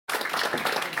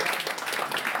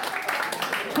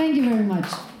Thank you very much.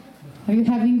 Are you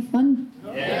having fun?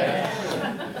 Yes.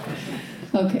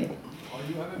 Okay. Are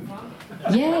you having fun?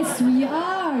 Yes, we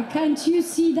are. Can't you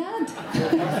see that?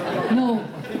 No.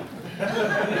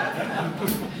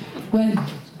 Well,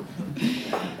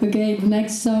 okay, the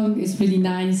next song is really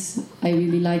nice. I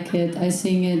really like it. I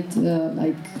sing it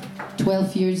like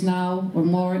 12 years now or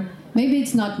more. Maybe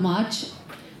it's not much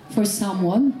for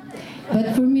someone,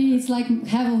 but for me it's like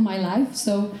half of my life,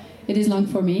 so it is long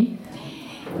for me.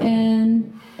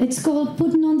 And it's called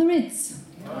Putting on the Ritz.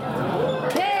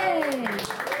 Hey!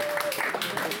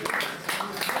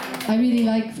 I really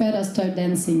like Fred Astaire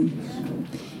dancing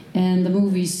and the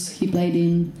movies he played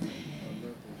in.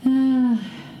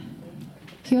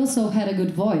 He also had a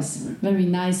good voice, very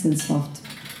nice and soft,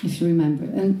 if you remember.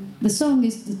 And the song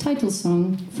is the title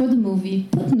song for the movie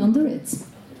Putting on the Ritz.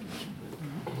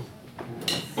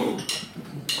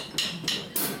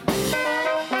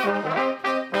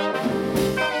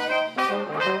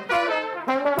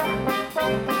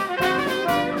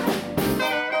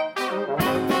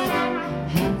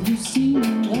 Have you seen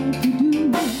what you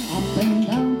do up and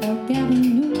down Park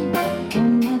Avenue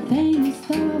on that famous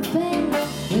thoroughfare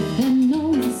with the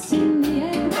nose in the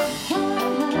air?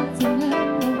 Hats and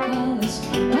narrow college,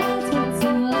 hats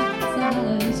and lots of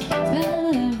dollars,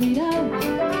 spend every day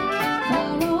for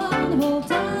a wonderful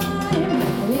time.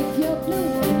 If you're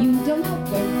blue and you don't know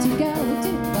where to go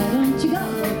to, why don't you go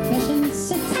where fashion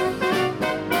sits?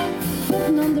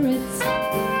 Putting on the Ritz.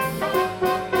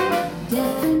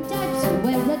 Different types of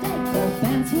wear a day for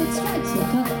pants with stripes or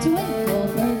cut to it for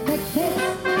perfect fits.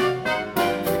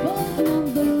 Putting on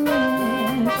the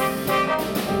Ritz.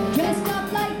 Dressed up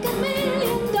like $1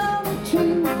 million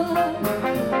trooper,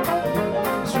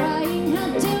 trying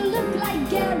hard to look like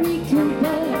Gary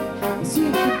Cooper.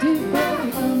 Super duper,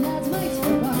 and that's mates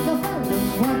for Rockefeller.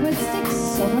 Walk with sticks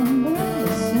or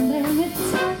umbrellas and their mitts.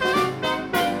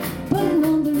 Putting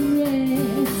on the Ritz.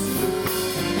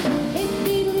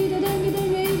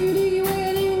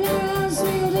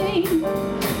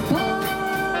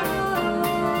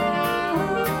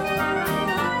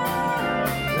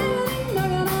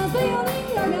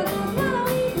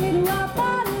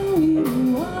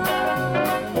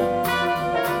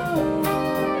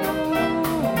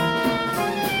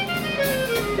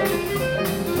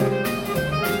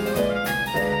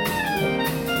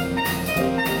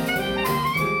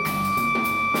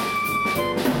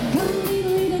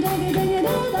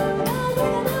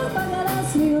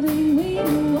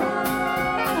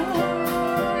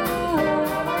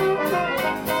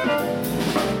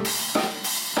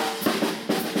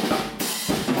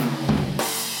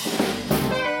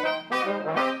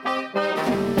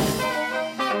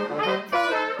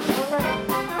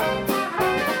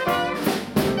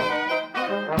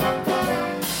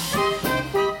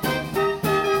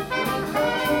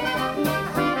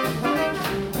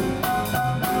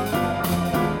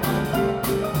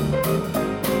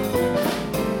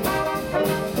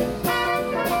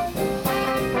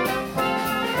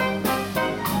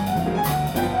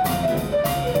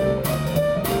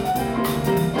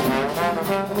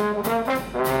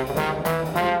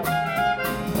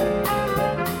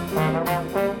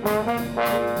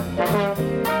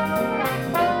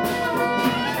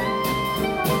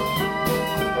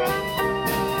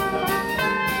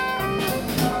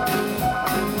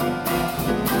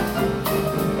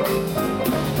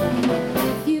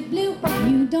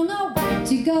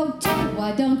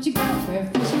 Why don't you go where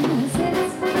fashion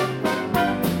sits?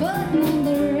 Putting on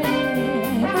the Ritz.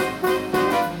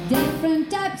 Different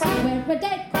types of wear a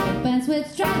day, pants with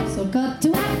stripes or cut to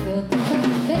ankle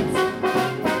fits.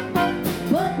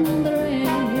 Putting on the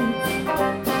Ritz.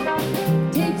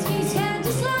 Takes his hand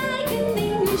just like an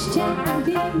English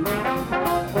champion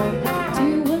to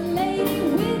a lady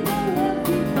with a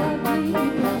wealthy puppy.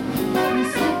 You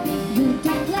simply good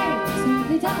to play,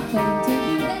 smooth it up and take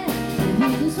you there.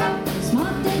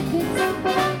 Smart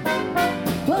David.